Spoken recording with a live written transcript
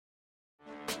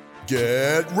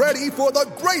Get ready for the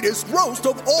greatest roast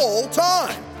of all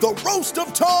time, the Roast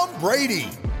of Tom Brady,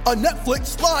 a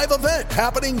Netflix live event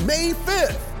happening May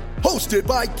 5th. Hosted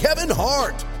by Kevin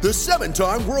Hart, the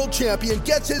 7-time world champion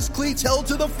gets his cleats held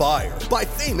to the fire by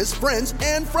famous friends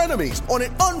and frenemies on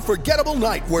an unforgettable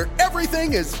night where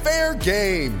everything is fair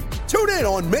game. Tune in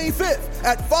on May 5th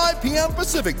at 5 p.m.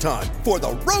 Pacific time for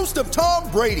the Roast of Tom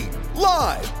Brady,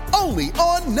 live only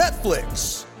on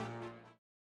Netflix.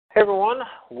 Hey everyone,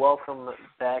 welcome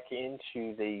back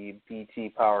into the BT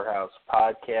Powerhouse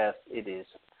podcast. It is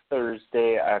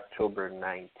Thursday, October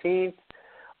 19th.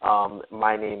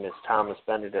 My name is Thomas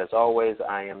Bennett. As always,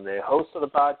 I am the host of the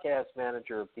podcast,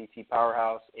 manager of BT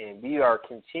Powerhouse, and we are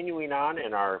continuing on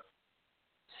in our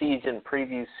season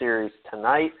preview series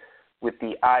tonight with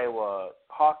the Iowa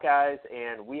Hawkeyes,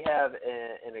 and we have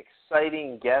an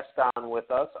exciting guest on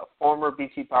with us, a former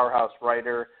BT Powerhouse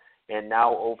writer, and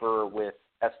now over with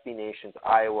SB Nation's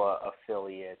Iowa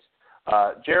affiliate.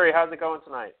 Jerry, how's it going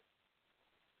tonight?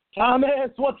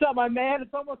 Thomas, what's up, my man? It's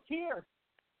almost here.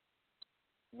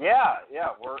 Yeah,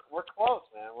 we're close,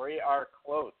 man. We are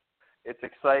close. It's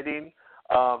exciting.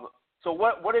 So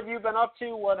what have you been up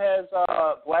to? What has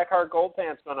Blackheart Gold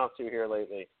Pants been up to here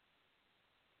lately?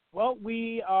 Well,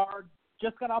 we are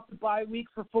just got off the bye week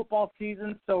for football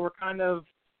season, so we're kind of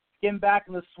getting back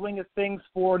in the swing of things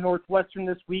for Northwestern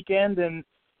this weekend and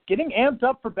getting amped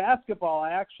up for basketball.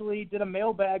 I actually did a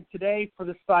mailbag today for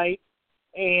the site,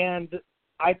 and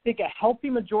I think a healthy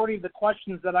majority of the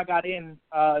questions that I got in,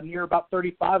 near about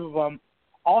 35 of them,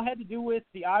 all had to do with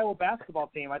the Iowa basketball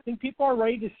team. I think people are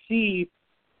ready to see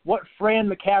what Fran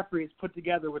McCaffery has put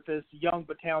together with this young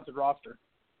but talented roster.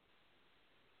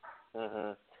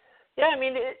 Mm-hmm. Yeah, I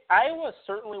mean, Iowa's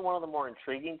certainly one of the more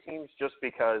intriguing teams just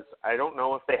because I don't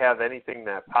know if they have anything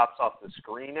that pops off the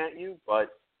screen at you,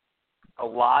 but a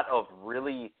lot of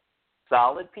really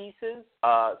solid pieces.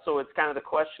 So it's kind of the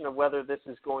question of whether this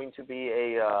is going to be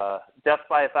a death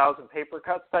by 1,000 paper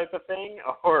cuts type of thing,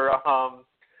 or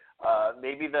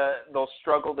maybe they'll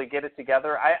struggle to get it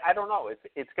together. I don't know.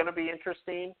 It's going to be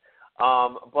interesting.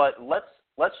 But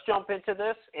let's jump into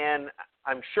this, and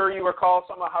I'm sure you recall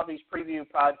some of how these preview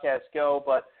podcasts go,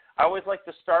 but I always like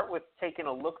to start with taking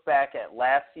a look back at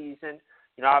last season.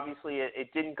 You know, obviously it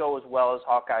didn't go as well as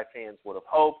Hawkeye fans would have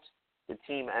hoped. The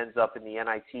team ends up in the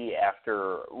NIT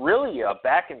after really a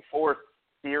back-and-forth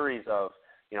series of,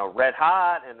 red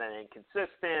hot and then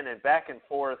inconsistent and back and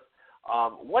forth.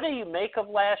 What do you make of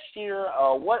last year?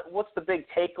 What's the big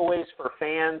takeaways for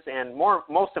fans? And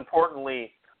most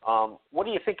importantly, what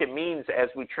do you think it means as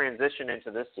we transition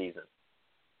into this season?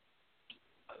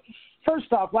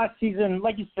 First off, last season,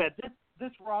 like you said,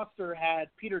 this roster had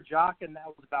Peter Jok, and that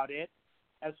was about it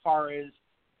as far as,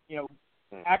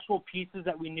 actual pieces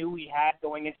that we knew we had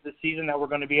going into the season that were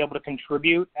going to be able to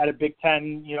contribute at a Big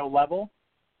Ten, level.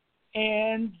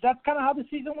 And that's kind of how the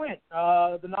season went.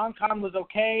 The non-con was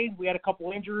okay. We had a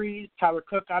couple injuries. Tyler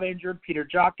Cook got injured. Peter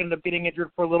Jok ended up getting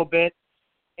injured for a little bit.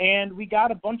 And we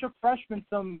got a bunch of freshmen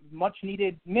some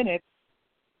much-needed minutes.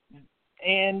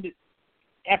 And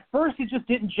at first it just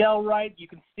didn't gel right. You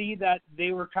can see that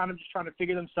they were kind of just trying to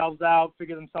figure themselves out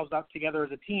together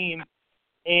as a team.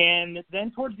 And then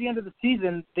towards the end of the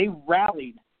season, they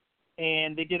rallied,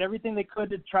 and they did everything they could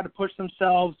to try to push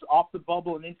themselves off the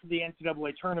bubble and into the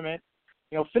NCAA tournament.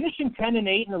 Finishing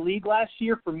 10-8 in the league last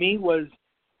year for me was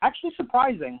actually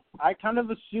surprising. I kind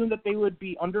of assumed that they would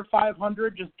be under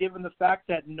 500, just given the fact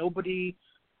that nobody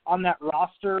on that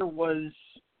roster was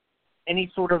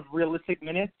any sort of realistic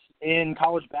minutes in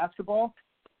college basketball.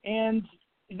 And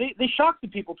they shocked the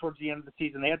people towards the end of the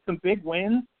season. They had some big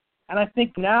wins. And I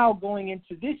think now going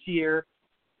into this year,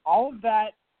 all of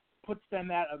that puts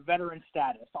them at a veteran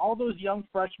status. All those young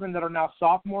freshmen that are now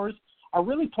sophomores are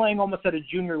really playing almost at a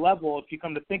junior level, if you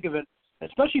come to think of it,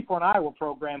 especially for an Iowa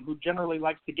program who generally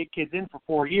likes to get kids in for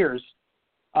 4 years.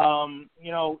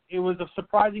 It was a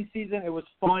surprising season. It was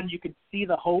fun. You could see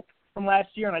the hope from last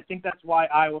year, and I think that's why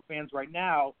Iowa fans right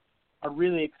now are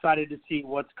really excited to see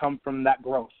what's come from that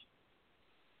growth.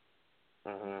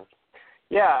 Mm-hmm.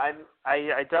 Yeah,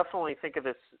 I definitely think of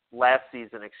this last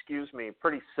season,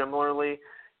 pretty similarly.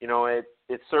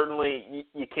 It certainly,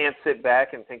 you can't sit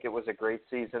back and think it was a great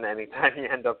season anytime you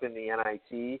end up in the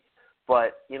NIT.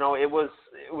 But, it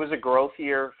was a growth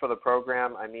year for the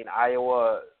program. I mean,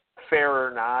 Iowa, fair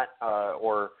or not,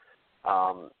 or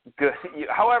good,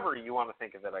 however you want to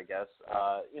think of it, I guess.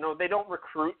 They don't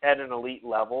recruit at an elite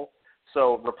level.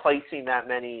 So replacing that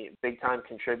many big-time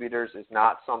contributors is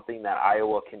not something that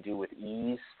Iowa can do with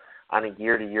ease on a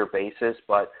year-to-year basis.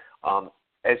 But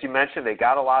as you mentioned, they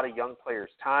got a lot of young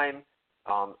players time.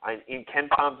 In Ken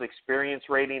Palm's experience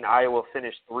rating, Iowa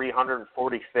finished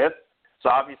 345th. So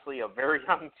obviously a very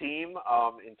young team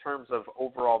in terms of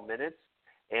overall minutes.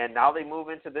 And now they move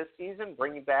into this season,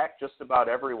 bringing back just about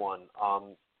everyone.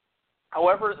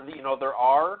 However, there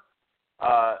are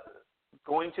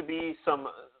going to be some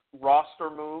roster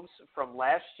moves from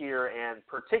last year, and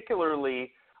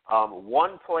particularly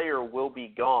one player will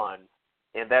be gone,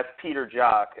 and that's Peter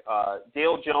Jok.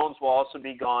 Dale Jones will also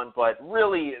be gone, but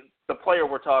really the player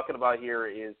we're talking about here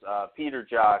is Peter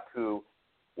Jok, who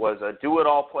was a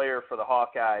do-it-all player for the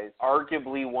Hawkeyes,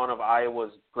 arguably one of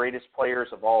Iowa's greatest players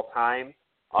of all time.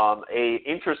 A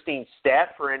interesting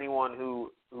stat for anyone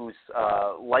who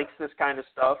likes this kind of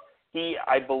stuff. He,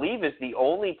 I believe, is the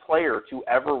only player to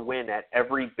ever win at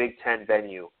every Big Ten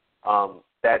venue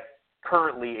that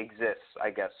currently exists, I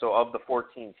guess. So of the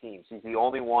 14 teams, he's the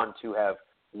only one to have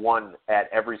won at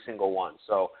every single one.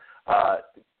 So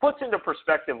puts into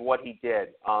perspective what he did.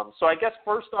 So I guess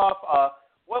first off,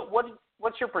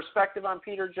 what's your perspective on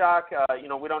Peter Jok?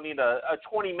 We don't need a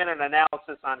 20-minute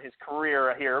analysis on his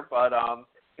career here, but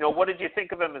what did you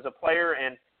think of him as a player,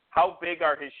 and how big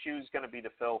are his shoes going to be to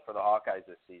fill for the Hawkeyes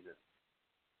this season?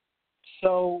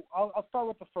 So I'll start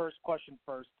with the first question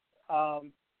first.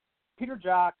 Peter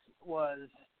Jok was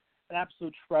an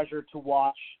absolute treasure to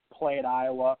watch play at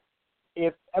Iowa.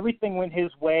 If everything went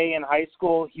his way in high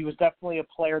school, he was definitely a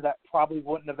player that probably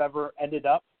wouldn't have ever ended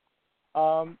up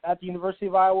at the University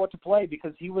of Iowa to play,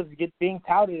 because he was being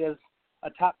touted as a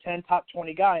top 10, top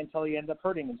 20 guy until he ended up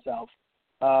hurting himself.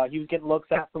 He was getting looks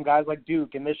at from guys like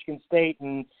Duke and Michigan State,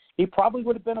 and he probably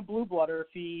would have been a blue blooder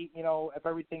if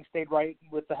everything stayed right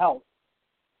with the health.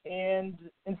 And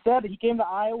instead, he came to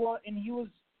Iowa, and he was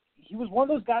one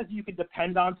of those guys that you could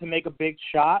depend on to make a big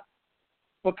shot,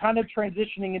 but kind of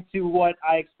transitioning into what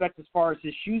I expect as far as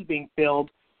his shoes being filled.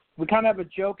 We kind of have a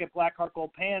joke at Blackheart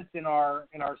Gold Pants in our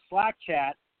Slack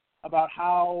chat about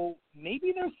how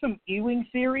maybe there's some Ewing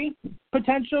theory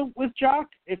potential with Jok.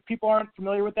 If people aren't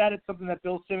familiar with that, it's something that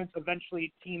Bill Simmons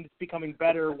eventually teams becoming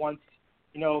better once,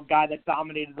 a guy that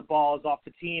dominated the ball is off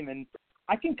the team. And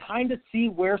I can kind of see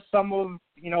where some of,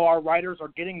 our writers are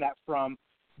getting that from.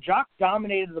 Jok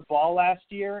dominated the ball last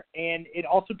year, and it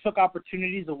also took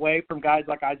opportunities away from guys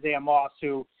like Isaiah Moss,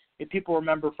 who, if people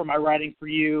remember from my writing for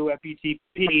you at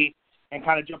BTP and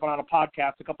kind of jumping on a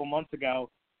podcast a couple months ago,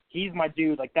 he's my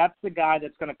dude. Like, that's the guy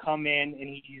that's going to come in,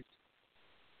 and he's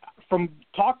 – from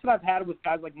talks that I've had with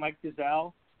guys like Mike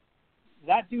Dizelle,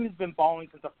 that dude has been balling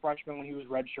since a freshman when he was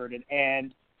redshirted.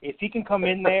 And if he can come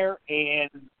in there and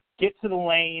get to the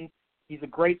lane, he's a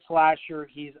great slasher.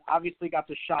 He's obviously got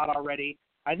the shot already.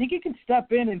 I think he can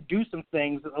step in and do some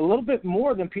things a little bit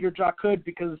more than Peter Jok could,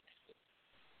 because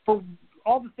for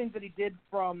all the things that he did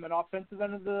from an offensive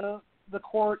end of the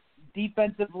court,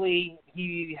 defensively,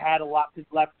 he had a lot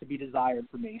left to be desired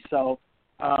for me. So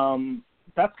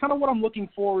that's kind of what I'm looking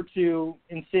forward to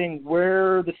in seeing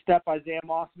where the step Isaiah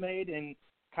Moss made and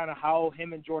kind of how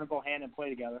him and Jordan Bohannon play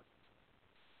together.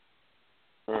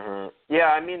 Mm-hmm. Yeah,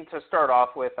 I mean, to start off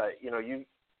with,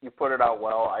 you put it out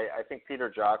well. I think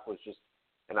Peter Jok was just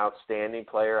an outstanding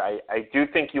player. I do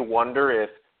think you wonder if,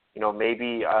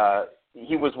 maybe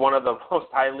he was one of the most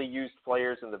highly used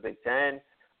players in the Big Ten,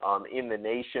 in the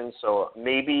nation, so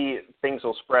maybe things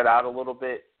will spread out a little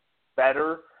bit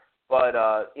better.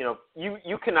 But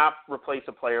you cannot replace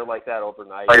a player like that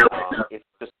overnight.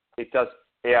 It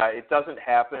doesn't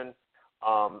happen.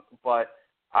 But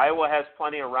Iowa has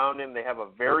plenty around him. They have a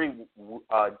very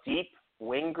deep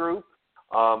wing group.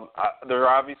 There are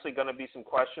obviously going to be some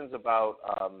questions about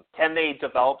can they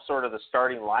develop sort of the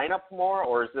starting lineup more,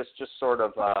 or is this just sort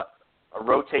of a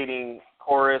rotating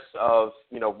chorus of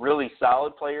really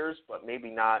solid players, but maybe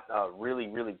not really,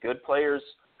 really good players.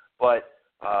 But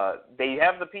they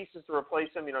have the pieces to replace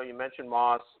him. You mentioned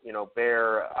Moss,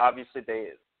 Bear. Obviously,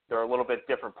 they're a little bit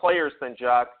different players than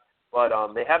Jok, but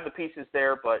they have the pieces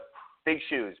there. But big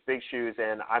shoes,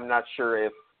 and I'm not sure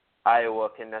if Iowa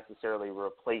can necessarily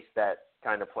replace that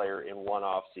kind of player in one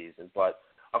off season. But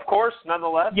of course,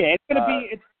 nonetheless, it's going to be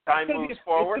it's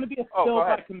going to be a fill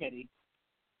by committee.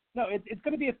 No, it's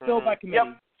going to be a fill by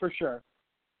committee for sure.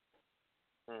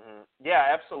 Mm-hmm. Yeah,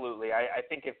 absolutely. I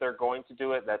think if they're going to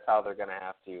do it, that's how they're going to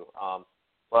have to.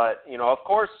 But of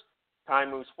course, time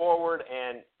moves forward,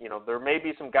 and there may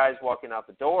be some guys walking out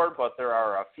the door, but there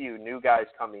are a few new guys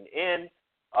coming in.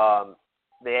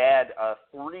 They had a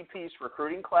 3-piece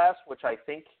recruiting class, which I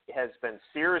think has been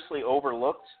seriously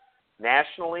overlooked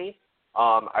nationally.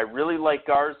 I really like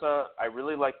Garza. I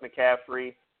really like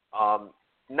McCaffrey.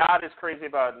 Not as crazy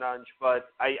about Nunge, but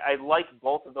I like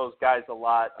both of those guys a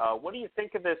lot. What do you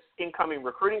think of this incoming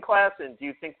recruiting class, and do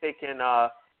you think they can,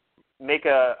 make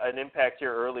an impact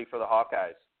here early for the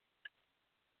Hawkeyes?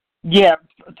 Yeah,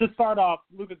 to start off,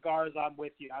 Luka Garza, I'm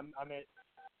with you.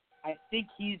 I think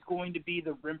he's going to be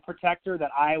the rim protector that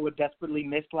Iowa desperately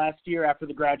missed last year after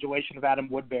the graduation of Adam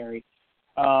Woodbury.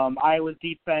 Iowa's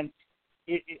defense,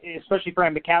 especially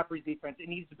Fran McCaffrey's defense, it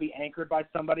needs to be anchored by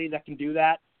somebody that can do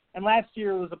that. And last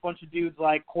year it was a bunch of dudes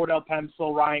like Cordell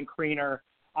Pemsl, Ryan Kriener,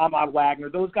 Ahmad Wagner.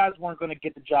 Those guys weren't going to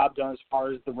get the job done as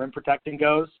far as the rim protecting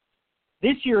goes.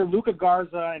 This year, Luka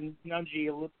Garza and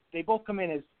Nunge, they both come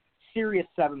in as serious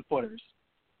 7-footers.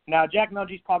 Now, Jack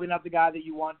Nunge's probably not the guy that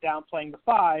you want down playing the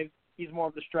 5. He's more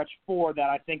of the stretch 4 that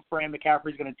I think Fran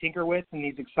McCaffrey's going to tinker with, and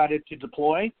he's excited to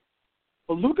deploy.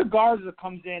 But Luka Garza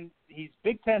comes in, he's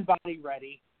Big Ten body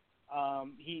ready.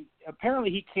 He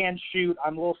can shoot.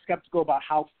 I'm a little skeptical about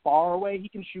how far away he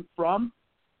can shoot from,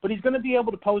 but he's going to be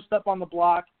able to post up on the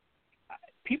block.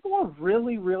 People are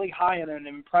really, really high on him and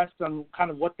impressed on kind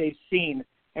of what they've seen.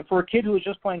 And for a kid who was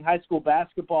just playing high school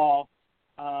basketball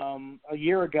a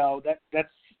year ago,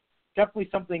 that's definitely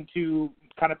something to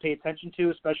kind of pay attention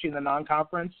to, especially in the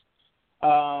non-conference.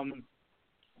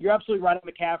 You're absolutely right on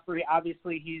McCaffrey.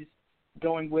 Obviously, he's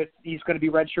going to be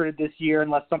redshirted this year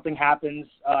unless something happens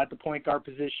at the point guard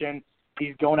position.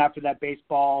 He's going after that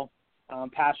baseball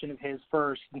passion of his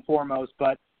first and foremost.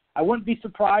 But I wouldn't be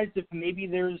surprised if maybe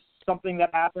there's something that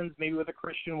happens, maybe with a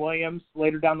Christian Williams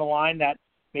later down the line, that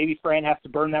maybe Fran has to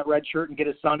burn that red shirt and get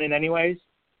his son in anyways.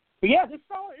 But yeah, this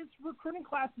recruiting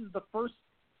class is the first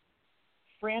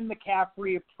Fran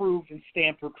McCaffrey approved and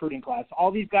stamped recruiting class.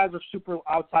 All these guys are super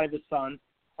outside of his son,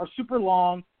 are super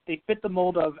long. They fit the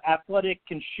mold of athletic,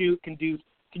 can shoot, can do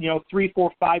 3,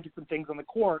 4, 5 different things on the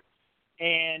court.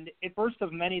 And it first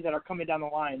of many that are coming down the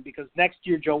line, because next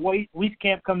year Joe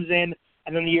Wieskamp comes in,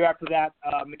 and then the year after that,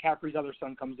 McCaffrey's other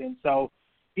son comes in. So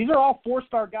these are all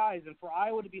 4-star guys, and for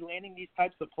Iowa to be landing these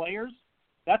types of players,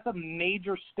 that's a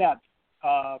major step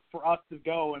for us to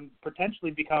go and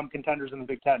potentially become contenders in the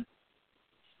Big Ten.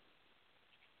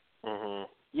 Mm-hmm.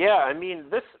 Yeah, I mean,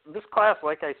 this class,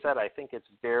 like I said, I think it's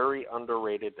very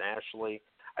underrated nationally.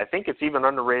 I think it's even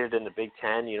underrated in the Big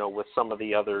Ten, with some of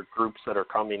the other groups that are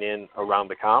coming in around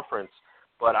the conference.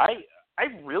 But I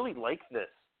really like this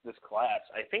class.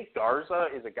 I think Garza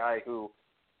is a guy who,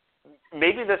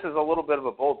 maybe this is a little bit of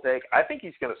a bold take, I think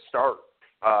he's going to start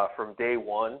from day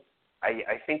one.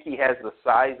 I think he has the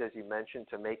size, as you mentioned,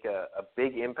 to make a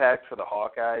big impact for the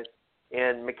Hawkeyes.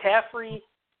 And McCaffrey,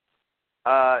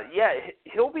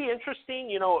 he'll be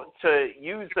interesting, to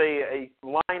use a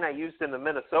line I used in the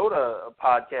Minnesota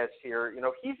podcast here.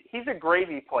 He's a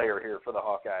gravy player here for the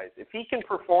Hawkeyes. If he can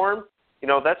perform,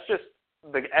 that's just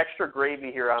the extra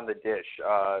gravy here on the dish.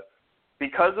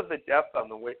 Because of the depth on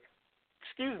the wing,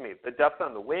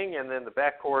 and then the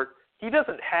backcourt, he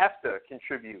doesn't have to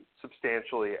contribute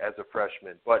substantially as a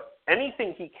freshman. But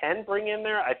anything he can bring in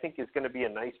there, I think, is going to be a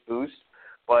nice boost.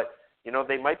 But,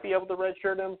 they might be able to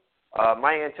redshirt him.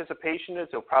 My anticipation is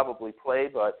he'll probably play,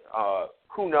 but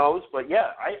who knows? But,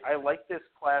 yeah, I like this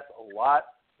class a lot,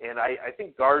 and I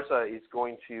think Garza is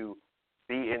going to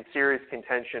be in serious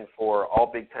contention for all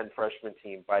Big Ten freshman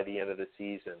team by the end of the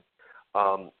season.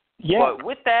 But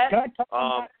with that,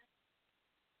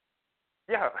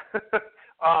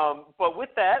 but with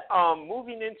that,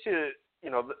 moving into,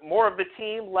 more of the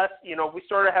team, less, we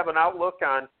sort of have an outlook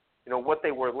on, what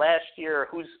they were last year,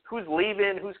 who's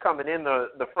leaving, who's coming in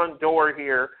the front door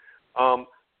here.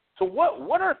 So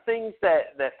what are things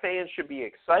that fans should be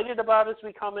excited about as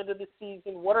we come into the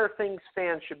season? What are things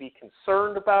fans should be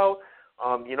concerned about?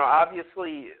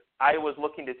 Obviously Iowa's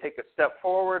looking to take a step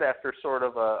forward after sort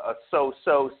of a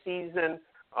so-so season.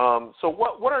 So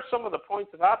what are some of the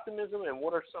points of optimism, and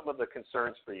what are some of the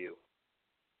concerns for you?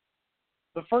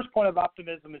 The first point of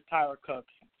optimism is Tyler Cook.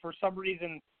 For some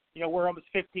reason, we're almost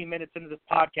 15 minutes into this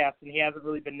podcast, and he hasn't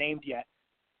really been named yet.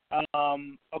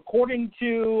 According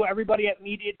to everybody at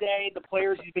Media Day, the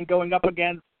players he's been going up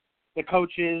against, the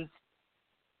coaches,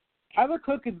 Tyler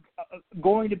Cook is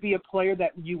going to be a player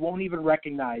that you won't even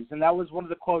recognize. And that was one of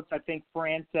the quotes I think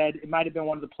Fran said. It might have been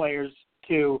one of the players,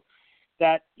 too,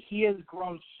 that he has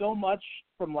grown so much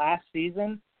from last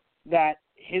season that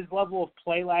his level of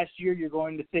play last year, you're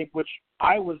going to think, which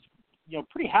I was,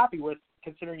 pretty happy with,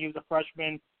 considering he was a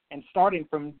freshman and starting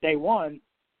from day one,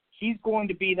 he's going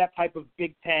to be that type of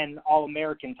Big Ten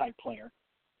All-American type player.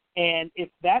 And if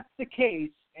that's the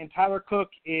case, and Tyler Cook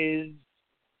is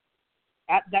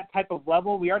at that type of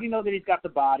level, we already know that he's got the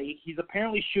body. He's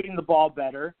apparently shooting the ball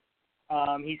better.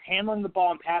 He's handling the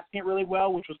ball and passing it really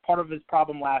well, which was part of his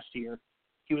problem last year.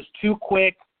 He was too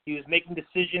quick. He was making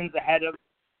decisions ahead of –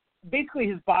 basically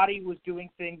his body was doing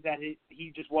things that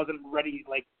he just wasn't ready,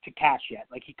 to catch yet.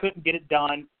 He couldn't get it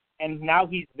done, and now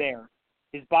he's there.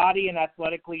 His body and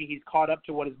athletically, he's caught up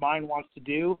to what his mind wants to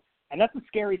do, and that's a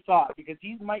scary thought because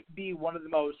he might be one of the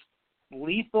most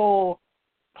lethal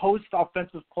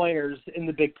post-offensive players in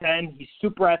the Big Ten. He's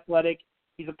super athletic.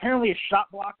 He's apparently a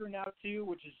shot blocker now, too,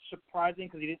 which is surprising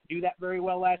because he didn't do that very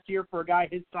well last year for a guy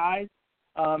his size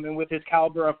and with his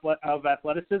caliber of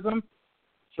athleticism.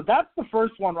 So that's the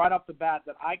first one right off the bat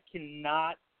that I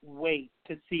cannot wait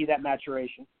to see that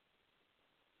maturation.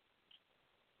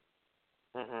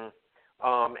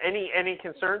 Mm-hmm. Any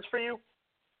concerns for you?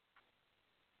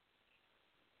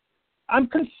 I'm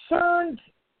concerned.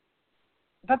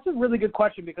 That's a really good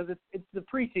question because it's the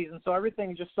preseason, so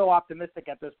everything's just so optimistic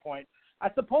at this point. I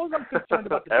suppose I'm concerned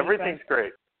about the Everything's defense.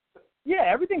 great. Yeah,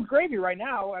 everything's gravy right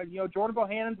now. Jordan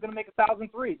Bohannon's going to make 1,000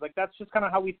 threes. Like, that's just kind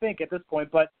of how we think at this point.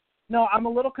 But, no, I'm a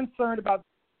little concerned about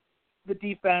the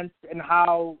defense and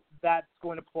how that's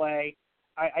going to play.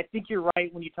 I think you're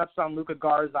right when you touched on Luka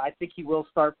Garza. I think he will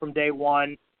start from day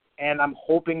one, and I'm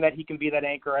hoping that he can be that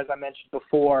anchor, as I mentioned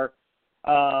before.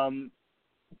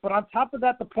 But on top of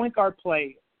that, the point guard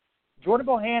play, Jordan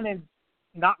Bohannon's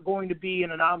not going to be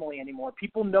an anomaly anymore.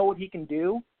 People know what he can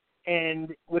do,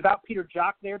 and without Peter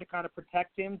Jok there to kind of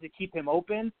protect him, to keep him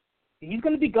open, he's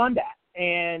going to be gunned at.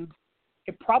 And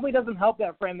it probably doesn't help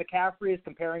that Fran McCaffrey is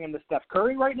comparing him to Steph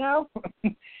Curry right now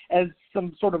as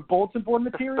some sort of bulletin board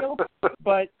material.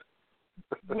 But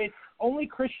with only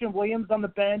Christian Williams on the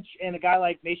bench and a guy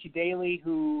like Macy Daly,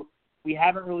 who we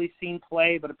haven't really seen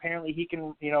play, but apparently he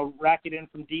can, rack it in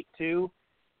from deep too,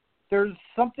 there's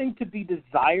something to be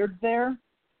desired there,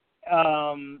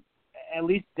 at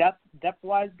least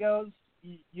depth-wise goes.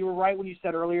 You were right when you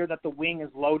said earlier that the wing is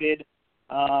loaded.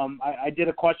 I did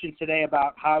a question today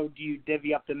about how do you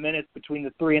divvy up the minutes between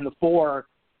the 3 and the 4,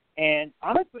 and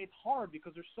honestly it's hard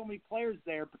because there's so many players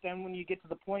there, but then when you get to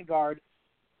the point guard,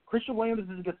 Christian Williams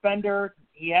is a defender.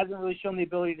 He hasn't really shown the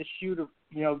ability to shoot or,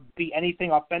 be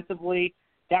anything offensively.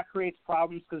 That creates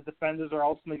problems because defenders are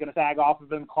ultimately going to sag off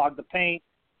of him, clog the paint,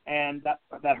 and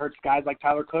that hurts guys like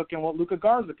Tyler Cook and what Luka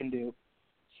Garza can do.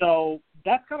 So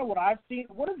that's kind of what I've seen.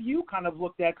 What have you kind of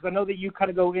looked at? Because I know that you kind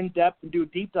of go in depth and do a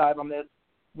deep dive on this.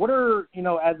 What are,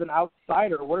 as an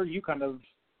outsider, what are you kind of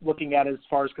looking at as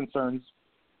far as concerns?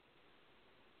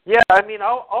 Yeah, I mean,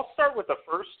 I'll start with the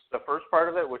first part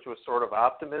of it, which was sort of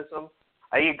optimism.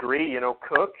 I agree.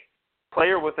 Cook,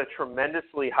 player with a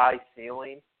tremendously high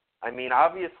ceiling. I mean,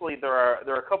 obviously there are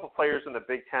a couple players in the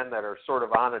Big Ten that are sort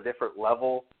of on a different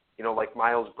level. Like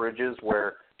Miles Bridges,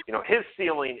 where his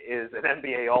ceiling is an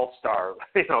NBA All-Star.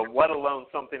 Let alone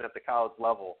something at the college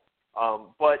level.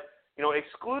 But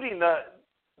excluding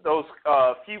those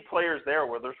few players there,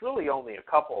 where there's really only a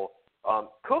couple.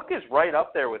 Cook is right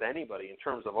up there with anybody in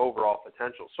terms of overall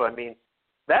potential. So, I mean,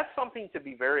 that's something to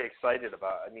be very excited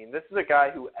about. I mean, this is a guy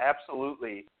who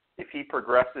absolutely, if he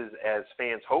progresses as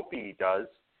fans hope he does,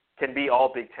 can be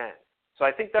all Big Ten. So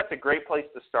I think that's a great place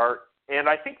to start. And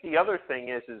I think the other thing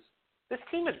is this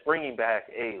team is bringing back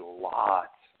a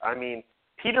lot. I mean,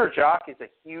 Peter Jok is a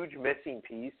huge missing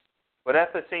piece, but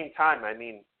at the same time, I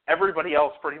mean, everybody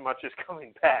else pretty much is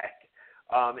coming back.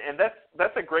 And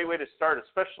that's a great way to start,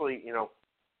 especially,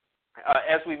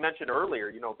 as we mentioned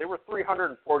earlier, they were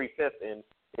 345th in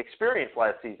experience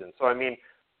last season. So, I mean,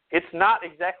 it's not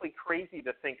exactly crazy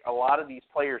to think a lot of these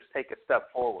players take a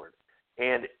step forward.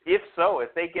 And if so,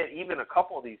 if they get even a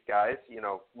couple of these guys,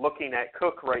 looking at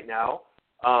Cook right now,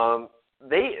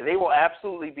 they will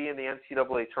absolutely be in the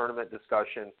NCAA tournament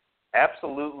discussion,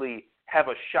 absolutely have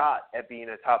a shot at being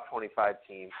a top 25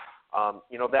 team.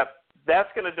 That's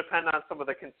going to depend on some of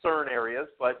the concern areas,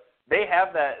 but they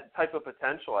have that type of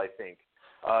potential, I think.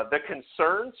 The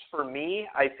concerns for me,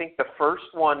 I think the first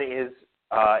one is,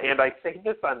 and I say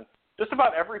this on just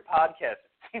about every podcast,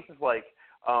 it seems like,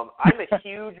 I'm a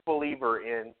huge believer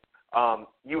in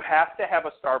you have to have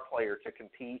a star player to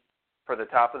compete for the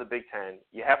top of the Big Ten.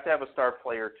 You have to have a star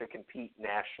player to compete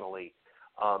nationally.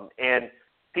 And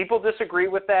people disagree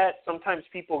with that. Sometimes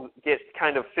people get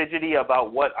kind of fidgety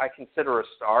about what I consider a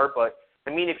star. But, I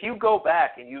mean, if you go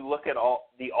back and you look at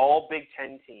the all Big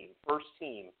Ten team, first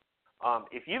team,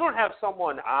 if you don't have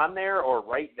someone on there or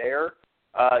right there,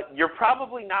 you're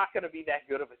probably not going to be that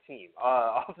good of a team.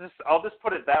 I'll just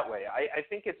put it that way. I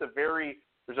think there's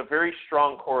a very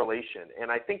strong correlation.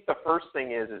 And I think the first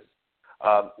thing is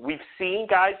we've seen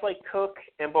guys like Cook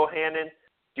and Bohannon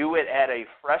do it at a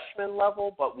freshman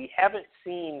level, but we haven't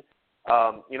seen,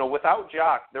 without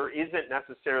Jok, there isn't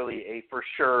necessarily a for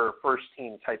sure first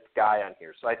team type guy on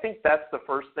here. So I think that's the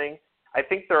first thing. I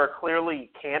think there are clearly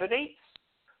candidates,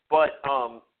 but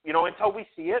until we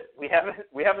see it, we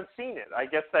haven't seen it. I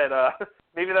guess that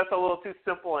maybe that's a little too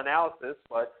simple analysis,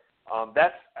 but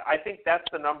I think that's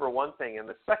the number one thing. And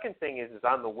the second thing is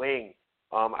on the wing.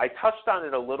 I touched on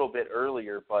it a little bit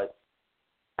earlier, but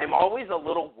I'm always a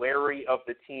little wary of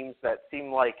the teams that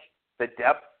seem like the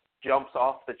depth jumps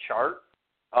off the chart.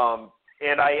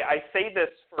 And I say this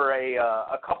for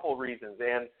a couple reasons.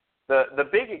 And the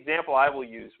big example I will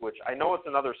use, which I know it's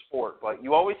another sport, but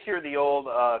you always hear the old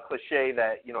cliche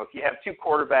that, if you have two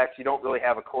quarterbacks, you don't really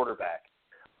have a quarterback.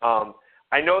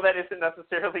 I know that isn't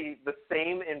necessarily the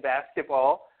same in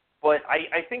basketball, but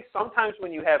I think sometimes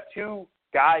when you have two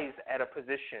guys at a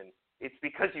position, it's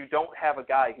because you don't have a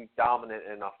guy who's dominant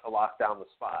enough to lock down the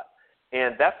spot.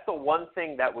 And that's the one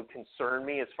thing that would concern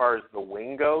me as far as the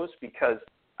wing goes, because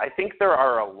I think there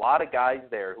are a lot of guys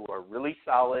there who are really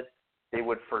solid. They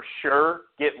would for sure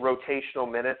get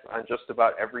rotational minutes on just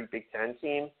about every Big Ten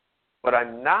team, but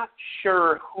I'm not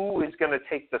sure who is going to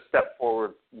take the step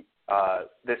forward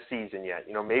this season yet.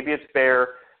 Maybe it's Bear,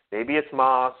 maybe it's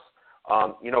Moss.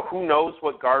 Who knows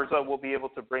what Garza will be able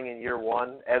to bring in year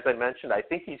one. As I mentioned, I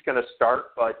think he's going to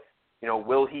start, but,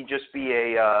 will he just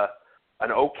be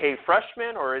an okay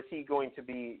freshman, or is he going to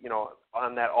be,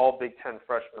 on that all Big Ten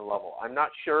freshman level? I'm not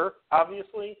sure,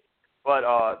 obviously, but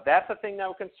that's a thing that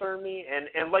would concern me.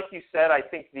 And like you said, I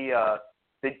think the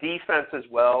defense as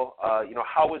well,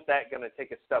 how is that going to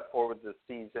take a step forward this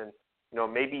season?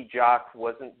 Maybe Jock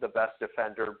wasn't the best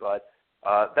defender, but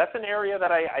that's an area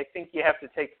that I think you have to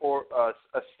take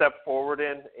a step forward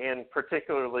in, and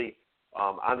particularly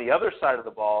on the other side of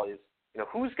the ball is,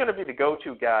 who's going to be the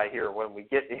go-to guy here when we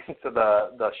get into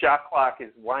the shot clock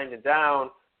is winding down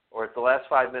or it's the last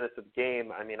 5 minutes of the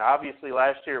game. I mean, obviously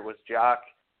last year it was Jock.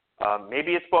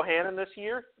 Maybe it's Bohannon this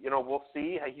year. We'll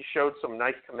see. He showed some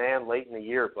nice command late in the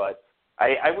year, but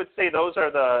I would say those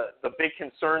are the big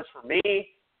concerns for me,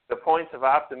 the points of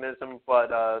optimism. But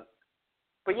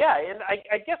yeah, and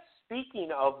I guess speaking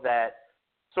of that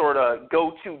sort of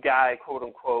go-to guy, quote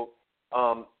unquote,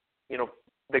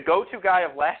 the go-to guy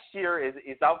of last year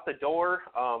is out the door,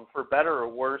 for better or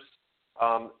worse.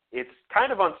 It's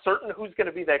kind of uncertain who's going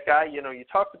to be that guy. You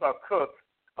talked about Cook.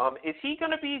 Is he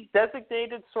going to be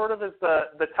designated sort of as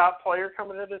the top player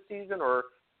coming into the season, or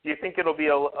do you think it'll be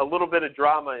a little bit of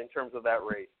drama in terms of that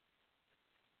race?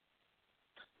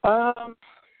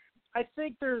 I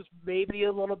think there's maybe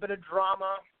a little bit of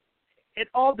drama. It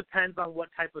all depends on what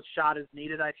type of shot is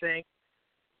needed, I think.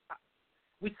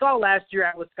 We saw last year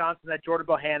at Wisconsin that Jordan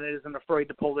Bohannon isn't afraid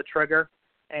to pull the trigger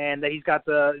and that he's got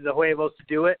the huevos to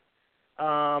do it.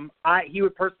 He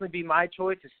would personally be my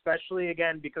choice, especially,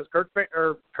 again, because Kirk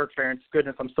Ferentz,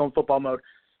 goodness, I'm still in football mode.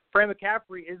 Fran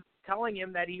McCaffrey is telling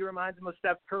him that he reminds him of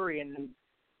Steph Curry, and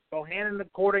Bohannon,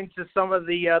 according to some of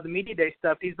the media day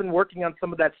stuff, he's been working on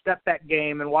some of that step back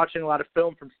game and watching a lot of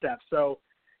film from Steph. So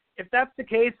if that's the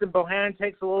case, then Bohannon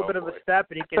takes a little bit of a step,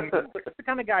 and he can. He's the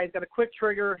kind of guy. He's got a quick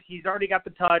trigger. He's already got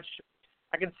the touch.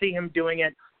 I can see him doing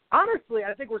it. Honestly,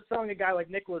 I think we're selling a guy like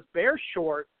Nicholas Bear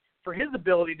short for his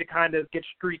ability to kind of get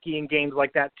streaky in games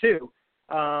like that too.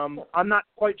 I'm not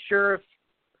quite sure if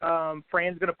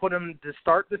Fran's going to put him to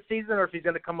start this season or if he's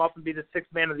going to come up and be the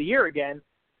sixth man of the year again.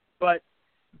 But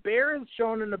Bear has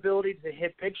shown an ability to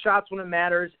hit big shots when it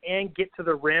matters and get to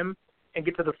the rim and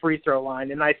get to the free throw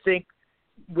line. And I think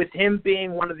with him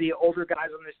being one of the older guys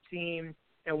on this team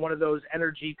and one of those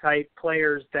energy-type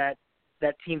players that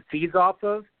team feeds off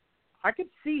of, I could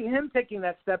see him taking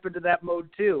that step into that mode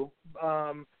too.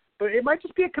 But it might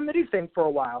just be a committee thing for a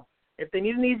while. If they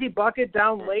need an easy bucket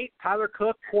down late, Tyler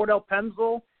Cook, Cordell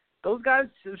Pemsl, those guys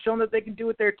have shown that they can do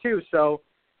it there too. So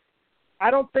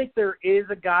I don't think there is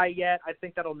a guy yet. I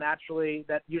think that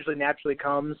usually naturally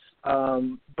comes.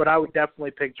 But I would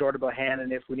definitely pick Jordan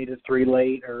Bohannon if we need a three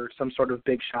late or some sort of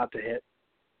big shot to hit.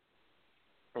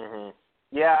 Mm-hmm.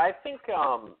 Yeah, I think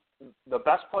the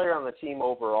best player on the team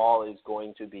overall is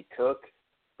going to be Cook,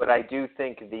 but I do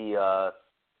think the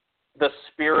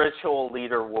spiritual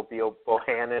leader will be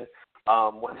Bohannon,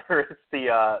 whether it's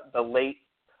the late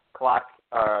clock,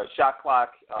 shot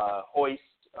clock hoist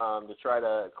to try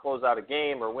to close out a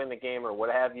game or win the game or what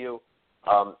have you.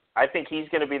 I think he's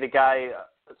going to be the guy.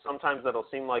 Sometimes that'll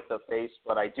seem like the face,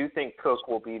 but I do think Cook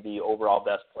will be the overall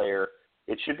best player.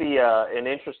 It should be an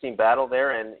interesting battle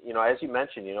there, and as you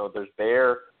mentioned, there's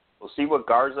Bear. We'll see what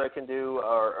Garza can do,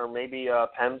 or maybe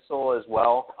Pemsl as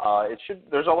well.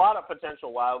 There's a lot of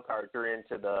potential wild cards here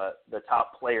into the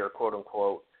top player, quote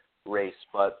unquote, race.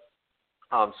 But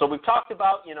so we've talked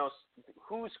about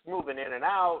who's moving in and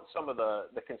out, some of the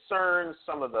concerns,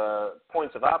 some of the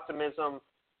points of optimism,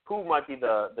 who might be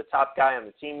the top guy on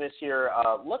the team this year.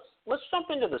 Let's jump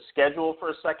into the schedule for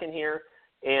a second here.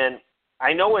 And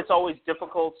I know it's always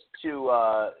difficult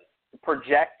to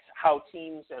project how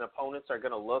teams and opponents are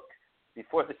going to look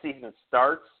before the season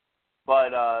starts.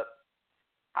 But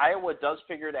Iowa does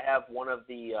figure to have one of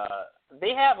the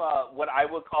they have what I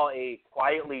would call a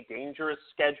quietly dangerous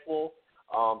schedule,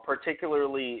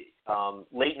 particularly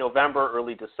late November,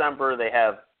 early December. They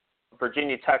have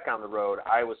Virginia Tech on the road,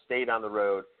 Iowa State on the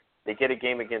road. They get a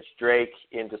game against Drake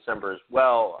in December as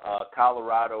well,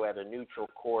 Colorado at a neutral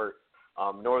court,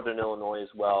 Northern Illinois as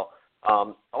well.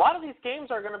 A lot of these games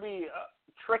are going to be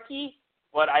tricky,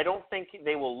 but I don't think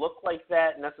they will look like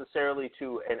that necessarily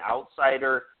to an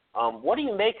outsider. What do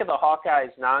you make of the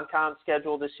Hawkeyes non-con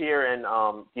schedule this year, and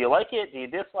do you like it, do you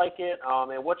dislike it,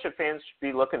 and what should fans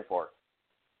be looking for?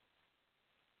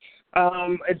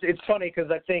 It's funny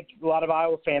because I think a lot of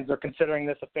Iowa fans are considering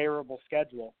this a favorable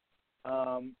schedule.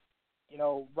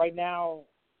 Right now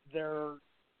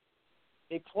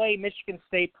they play Michigan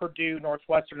State, Purdue,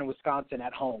 Northwestern, and Wisconsin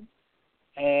at home.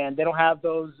 And they don't have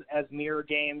those as mirror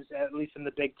games, at least in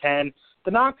the Big Ten.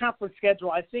 The non-conference schedule,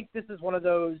 I think this is one of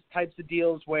those types of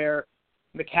deals where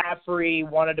McCaffrey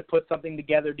wanted to put something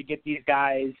together to get these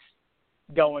guys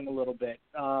going a little bit.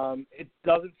 It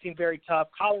doesn't seem very tough.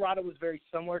 Colorado was very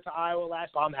similar to Iowa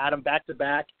last time. Had them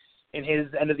back-to-back in his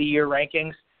end-of-the-year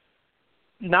rankings.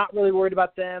 Not really worried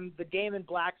about them. The game in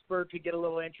Blacksburg could get a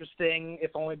little interesting,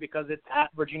 if only because it's at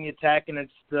Virginia Tech and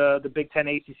it's the Big Ten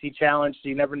ACC Challenge, so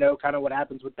you never know kind of what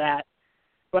happens with that.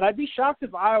 But I'd be shocked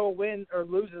if Iowa wins or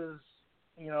loses,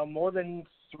 more than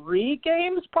 3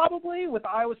 games probably with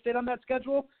Iowa State on that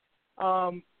schedule.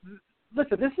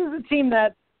 Listen, this is a team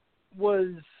that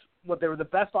was they were the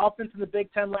best offense in the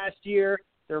Big Ten last year.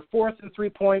 They're 4th in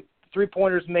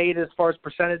three-pointers made as far as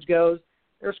percentage goes.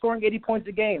 They're scoring 80 points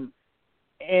a game.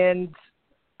 And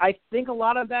I think a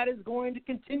lot of that is going to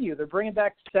continue. They're bringing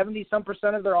back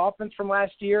 70-some% of their offense from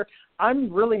last year.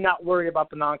 I'm really not worried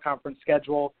about the non-conference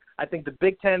schedule. I think the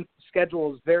Big Ten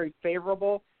schedule is very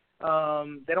favorable.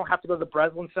 They don't have to go to the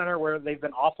Breslin Center where they've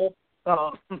been awful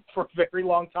for a very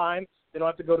long time. They don't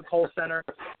have to go to Kohl Center.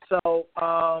 So,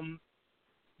 I'm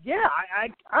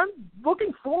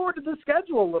looking forward to the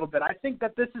schedule a little bit. I think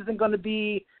that this isn't going to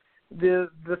be the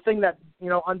thing that,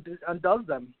 undoes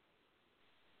them.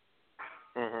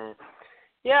 Mm-hmm.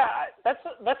 Yeah, that's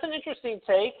an interesting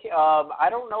take. I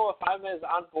don't know if I'm as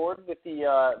on board with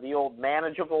the old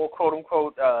manageable, quote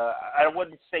unquote. I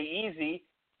wouldn't say easy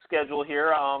schedule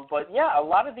here, but yeah, a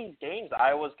lot of these games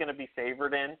Iowa's going to be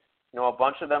favored in. A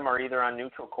bunch of them are either on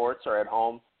neutral courts or at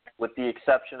home, with the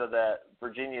exception of that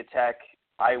Virginia Tech,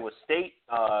 Iowa State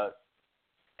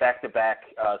back-to-back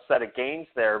set of games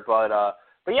there. But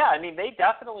yeah, I mean, they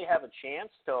definitely have a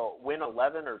chance to win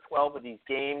 11 or 12 of these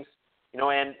games.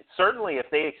 And certainly if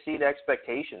they exceed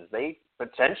expectations, they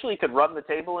potentially could run the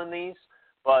table in these.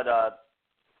 But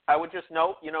I would just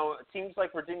note, teams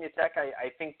like Virginia Tech, I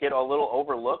think, get a little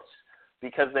overlooked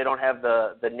because they don't have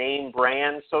the name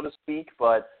brand, so to speak.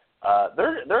 But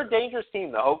they're a dangerous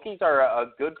team. The Hokies are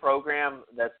a good program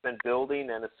that's been building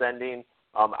and ascending.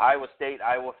 Iowa State,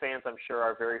 Iowa fans, I'm sure,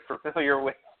 are very familiar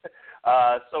with.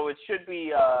 So it should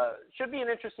be an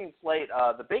interesting slate.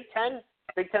 The Big Ten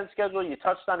schedule, you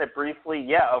touched on it briefly.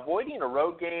 Yeah, avoiding a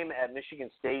road game at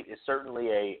Michigan State is certainly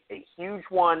a huge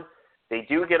one. They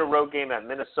do get a road game at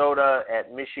Minnesota,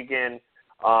 at Michigan.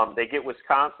 They get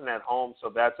Wisconsin at home,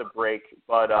 so that's a break.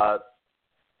 But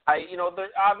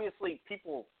obviously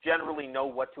people generally know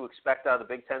what to expect out of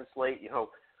the Big Ten slate.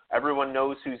 Everyone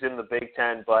knows who's in the Big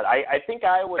Ten, but I think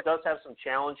Iowa does have some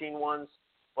challenging ones.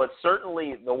 But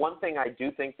certainly the one thing I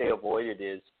do think they avoided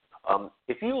is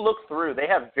if you look through, they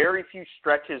have very few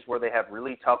stretches where they have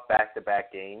really tough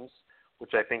back-to-back games,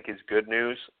 which I think is good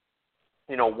news.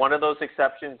 One of those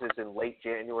exceptions is in late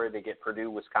January. They get Purdue,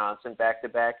 Wisconsin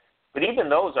back-to-back. But even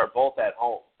those are both at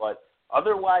home. But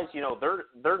otherwise,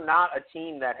 they're not a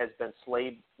team that has been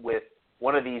slayed with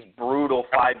one of these brutal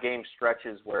 5-game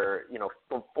stretches where,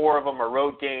 4 of them are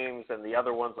road games and the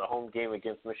other one's a home game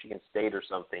against Michigan State or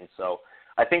something. So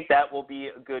I think that will be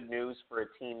good news for a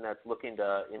team that's looking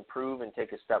to improve and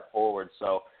take a step forward.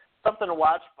 So something to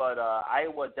watch, but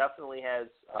Iowa definitely has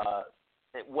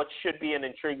what should be an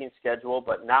intriguing schedule,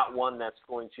 but not one that's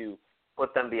going to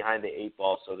put them behind the 8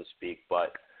 ball, so to speak.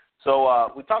 But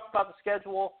so we talked about the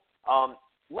schedule.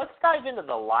 Let's dive into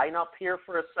the lineup here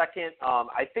for a second.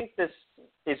 I think this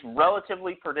is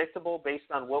relatively predictable based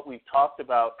on what we've talked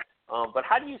about, but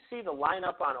how do you see the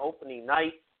lineup on opening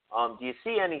night? Do you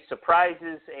see any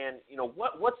surprises? And,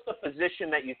 what's the position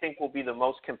that you think will be the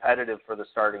most competitive for the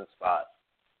starting spot?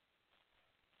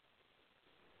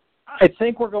 I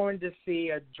think we're going to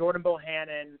see Jordan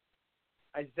Bohannon,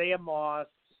 Isaiah Moss,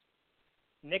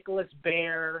 Nicholas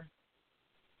Baer,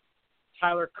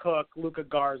 Tyler Cook, Luka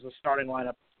Garza starting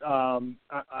lineup on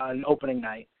opening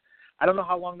night. I don't know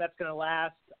how long that's going to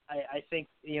last. I think,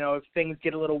 if things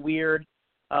get a little weird,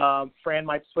 Fran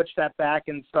might switch that back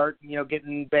and start,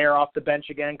 getting Bear off the bench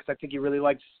again, because I think he really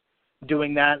likes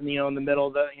doing that, in the middle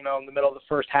of the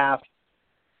first half.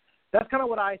 That's kind of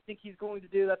what I think he's going to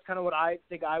do. That's kind of what I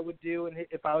think I would do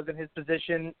if I was in his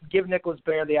position. Give Nicholas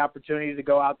Bear the opportunity to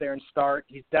go out there and start.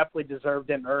 He's definitely deserved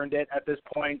it and earned it at this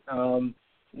point.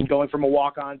 Going from a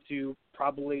walk-on to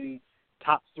probably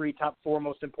top 3, top 4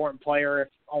 most important player, if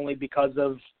only because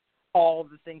of all of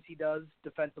the things he does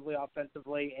defensively,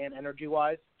 offensively, and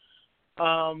energy-wise.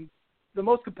 The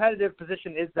most competitive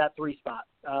position is that 3 spot.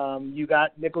 You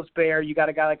got Nicholas Bear. You got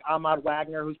a guy like Ahmad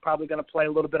Wagner, who's probably going to play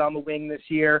a little bit on the wing this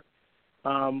year.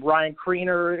 Ryan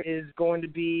Kriener is going to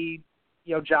be,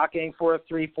 jockeying for a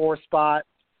 3-4 spot.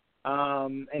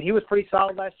 And he was pretty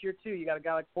solid last year, too. You got a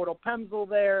guy like Portal Pemsel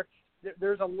there.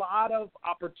 There's a lot of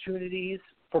opportunities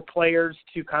for players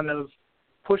to kind of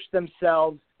push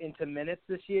themselves into minutes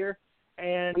this year.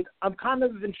 And I'm kind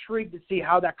of intrigued to see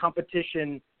how that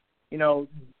competition,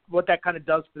 what that kind of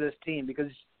does for this team.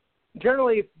 Because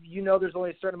generally, if there's only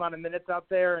a certain amount of minutes out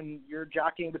there and you're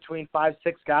jockeying between 5-6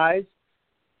 guys,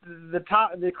 the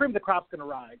cream of the crop's going to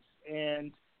rise.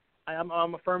 And I'm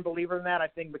a firm believer in that. I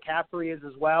think McCaffrey is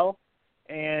as well.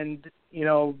 And,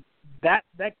 that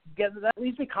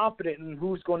leaves me confident in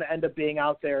who's going to end up being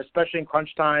out there, especially in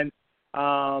crunch time,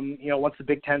 once the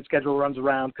Big Ten schedule runs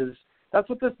around, because that's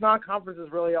what this non-conference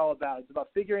is really all about. It's about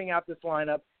figuring out this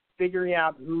lineup, figuring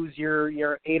out who's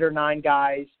your 8 or 9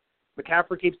 guys.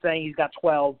 McCaffrey keeps saying he's got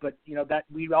 12, but, that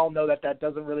we all know that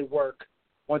doesn't really work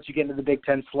once you get into the Big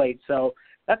Ten slate. So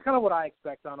that's kind of what I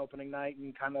expect on opening night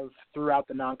and kind of throughout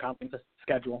the non-conference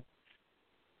schedule.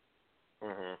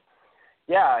 Mm-hmm.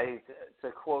 Yeah,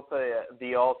 to quote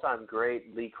the all-time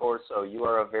great Lee Corso, you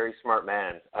are a very smart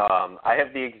man. I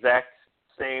have the exact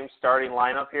same starting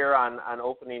lineup here on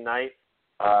opening night.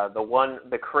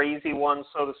 The crazy one,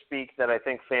 so to speak, that I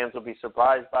think fans will be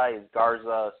surprised by is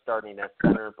Garza starting at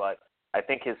center, but I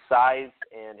think his size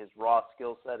and his raw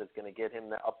skill set is going to get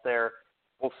him up there.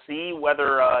 We'll see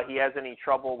whether he has any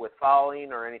trouble with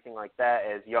fouling or anything like that,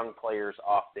 as young players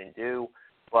often do,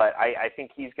 but I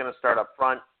think he's going to start up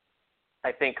front.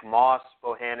 I think Moss,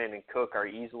 Bohannon, and Cook are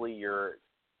easily your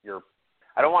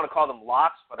I don't want to call them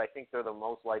locks, but I think they're the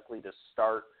most likely to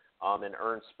start and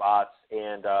earn spots.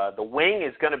 And the wing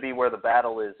is going to be where the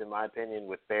battle is, in my opinion,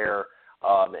 with Bear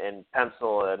and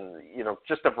Pencil and,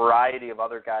 just a variety of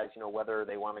other guys, whether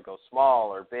they want to go small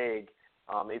or big.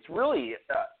 It's really,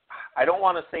 I don't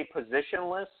want to say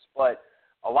positionless, but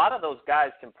a lot of those guys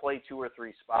can play 2 or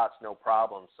 3 spots, no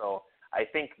problem. So I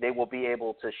think they will be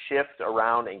able to shift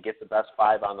around and get the best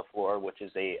 5 on the floor, which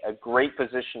is a great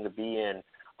position to be in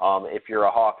if you're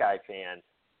a Hawkeye fan.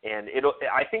 And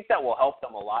I think that will help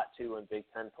them a lot, too, in Big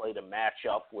Ten play to match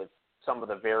up with some of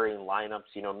the varying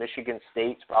lineups. Michigan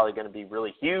State's probably going to be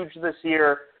really huge this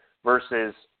year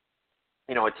versus,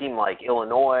 a team like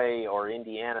Illinois or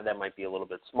Indiana that might be a little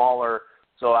bit smaller.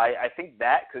 So I think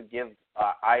that could give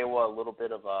Iowa a little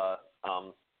bit of a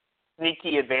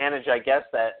sneaky advantage, I guess,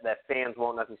 that fans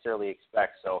won't necessarily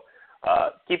expect. So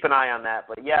keep an eye on that.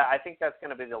 But, yeah, I think that's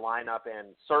going to be the lineup, and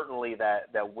certainly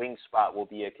that wing spot will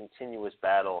be a continuous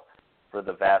battle for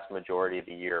the vast majority of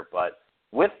the year. But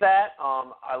with that, I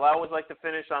always like to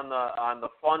finish on the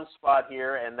fun spot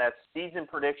here, and that's season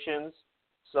predictions.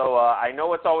 So I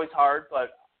know it's always hard,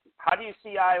 but how do you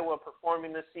see Iowa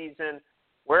performing this season?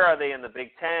 Where are they in the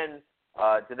Big Ten?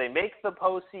 Do they make the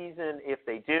postseason? If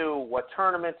they do, what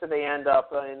tournament do they end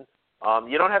up in?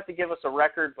 You don't have to give us a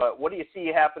record, but what do you see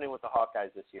happening with the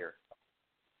Hawkeyes this year?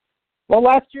 Well,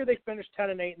 last year they finished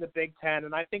 10-8 in the Big Ten,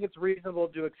 and I think it's reasonable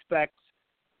to expect,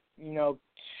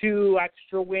 2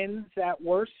 extra wins at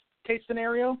worst case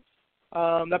scenario.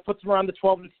 That puts them around the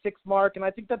 12-6 mark, and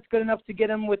I think that's good enough to get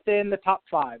them within the top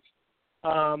 5.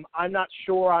 I'm not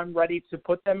sure I'm ready to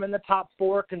put them in the top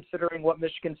 4, considering what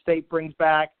Michigan State brings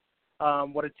back.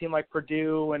 What a team like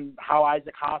Purdue and how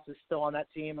Isaac Haas is still on that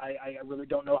team, I really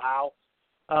don't know how.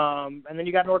 And then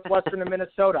you got Northwestern and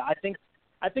Minnesota. I think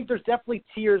there's definitely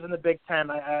tiers in the Big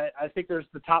Ten. I think there's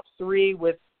the top 3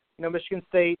 with Michigan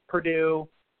State, Purdue,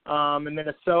 and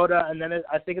Minnesota, and then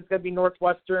I think it's going to be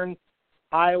Northwestern,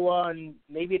 Iowa, and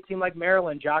maybe a team like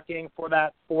Maryland jockeying for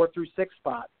that 4 through 6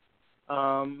 spot.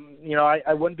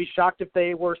 I wouldn't be shocked if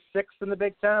they were 6th in the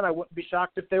Big Ten. I wouldn't be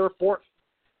shocked if they were 4th.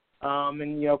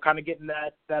 And kind of getting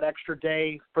that extra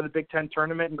day for the Big Ten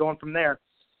tournament and going from there.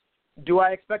 Do I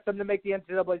expect them to make the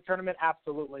NCAA tournament?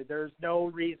 Absolutely. There's no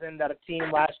reason that a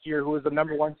team last year who was the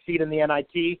number 1 seed in the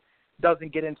NIT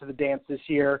doesn't get into the dance this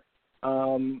year.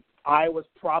 Iowa's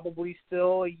probably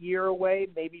still a year away,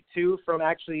 maybe 2, from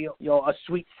actually, a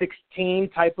Sweet 16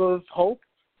 type of hope.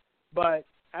 But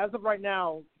as of right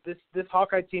now, this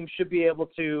Hawkeye team should be able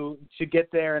to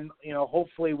get there and,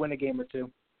 hopefully win a game or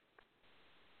 2.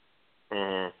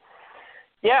 Mm-hmm.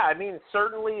 Yeah, I mean,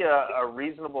 certainly a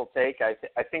reasonable take.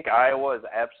 I think Iowa is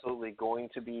absolutely going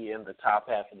to be in the top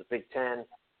half of the Big Ten.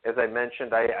 As I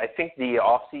mentioned, I think the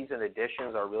off-season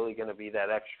additions are really going to be that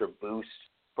extra boost,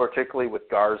 particularly with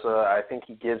Garza. I think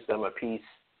he gives them a piece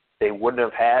they wouldn't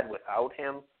have had without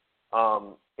him.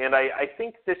 And I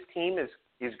think this team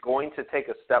is going to take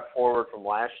a step forward from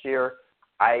last year.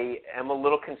 I am a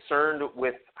little concerned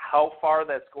with how far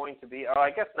that's going to be. I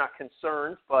guess not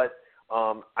concerned, but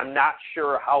I'm not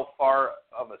sure how far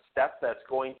of a step that's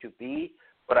going to be,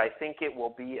 but I think it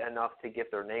will be enough to get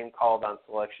their name called on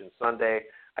Selection Sunday.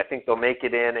 I think they'll make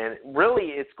it in, and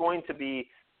really it's going to be,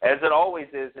 as it always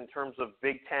is in terms of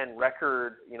Big Ten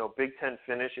record, Big Ten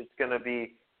finish, it's going to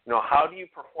be, how do you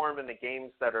perform in the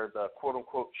games that are the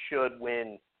quote-unquote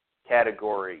should-win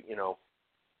category?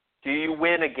 Do you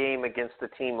win a game against a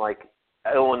team like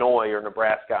Illinois or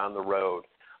Nebraska on the road?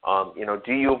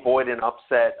 Do you avoid an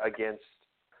upset against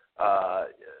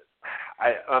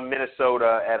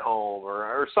Minnesota at home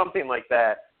or something like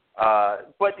that?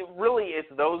 But it's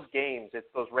those games. It's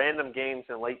those random games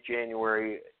in late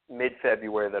January,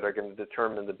 mid-February that are going to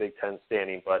determine the Big Ten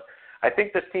standing. But I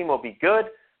think this team will be good.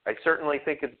 I certainly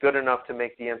think it's good enough to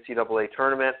make the NCAA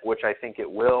tournament, which I think it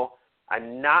will.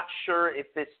 I'm not sure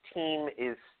if this team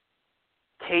is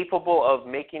capable of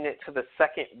making it to the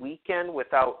second weekend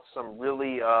without some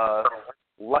really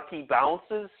lucky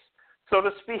bounces, so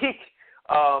to speak.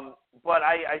 But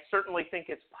I certainly think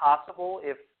it's possible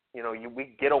if,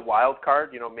 we get a wild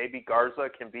card. Maybe Garza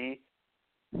can be,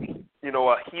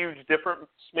 a huge difference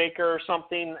maker or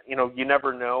something. You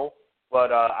never know.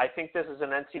 But I think this is an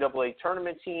NCAA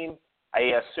tournament team.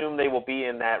 I assume they will be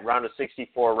in that round of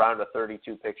 64, round of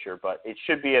 32 picture. But it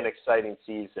should be an exciting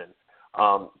season.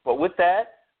 But with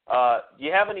that, do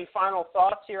you have any final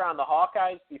thoughts here on the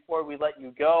Hawkeyes before we let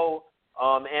you go?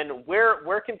 And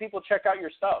where can people check out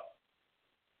your stuff?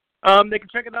 They can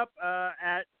check it up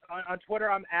on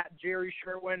Twitter. I'm at Jerry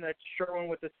Sherwin. That's Sherwin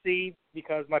with a C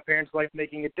because my parents like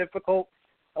making it difficult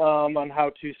on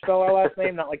how to spell our last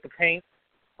name, not like the paint.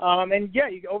 And yeah,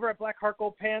 over at Black Heart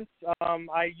Gold Pants,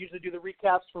 I usually do the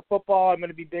recaps for football. I'm going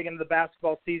to be big into the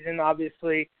basketball season,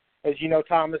 obviously. As you know,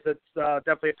 Thomas, it's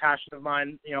definitely a passion of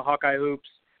mine, Hawkeye hoops.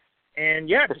 And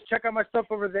yeah, just check out my stuff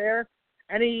over there.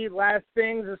 Any last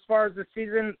things as far as the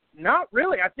season? Not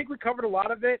really. I think we covered a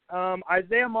lot of it.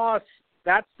 Isaiah Moss,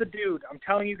 that's the dude. I'm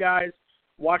telling you guys,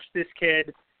 watch this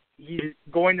kid. He's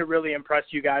going to really impress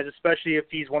you guys, especially if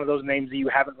he's one of those names that you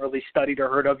haven't really studied or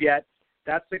heard of yet.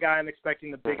 That's the guy I'm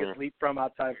expecting the biggest leap from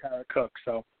outside of Tyler Cook.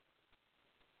 So,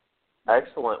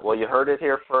 excellent. Well, you heard it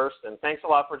here first, and thanks a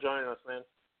lot for joining us, man.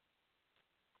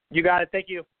 You got it. Thank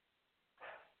you.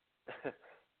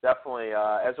 Definitely.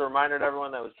 As a reminder to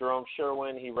everyone, that was Jerome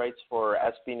Sherwin. He writes for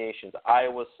SB Nation's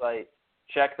Iowa site.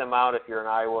 Check them out if you're an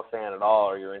Iowa fan at all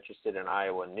or you're interested in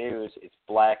Iowa news. It's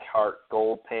Black Heart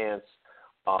Gold Pants.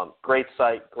 Great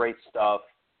site, great stuff.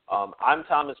 I'm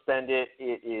Thomas Bendit.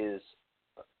 It is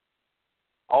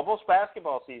almost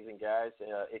basketball season, guys.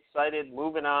 Excited.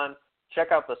 Moving on.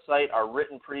 Check out the site. Our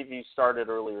written preview started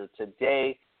earlier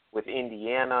today with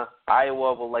Indiana.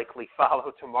 Iowa will likely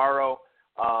follow tomorrow.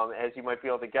 As you might be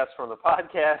able to guess from the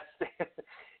podcast.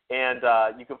 And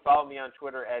you can follow me on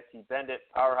Twitter at TBendit,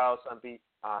 Powerhouse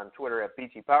on Twitter at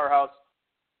BT Powerhouse.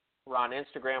 We're on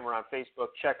Instagram, we're on Facebook.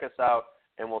 Check us out,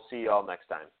 and we'll see you all next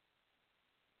time.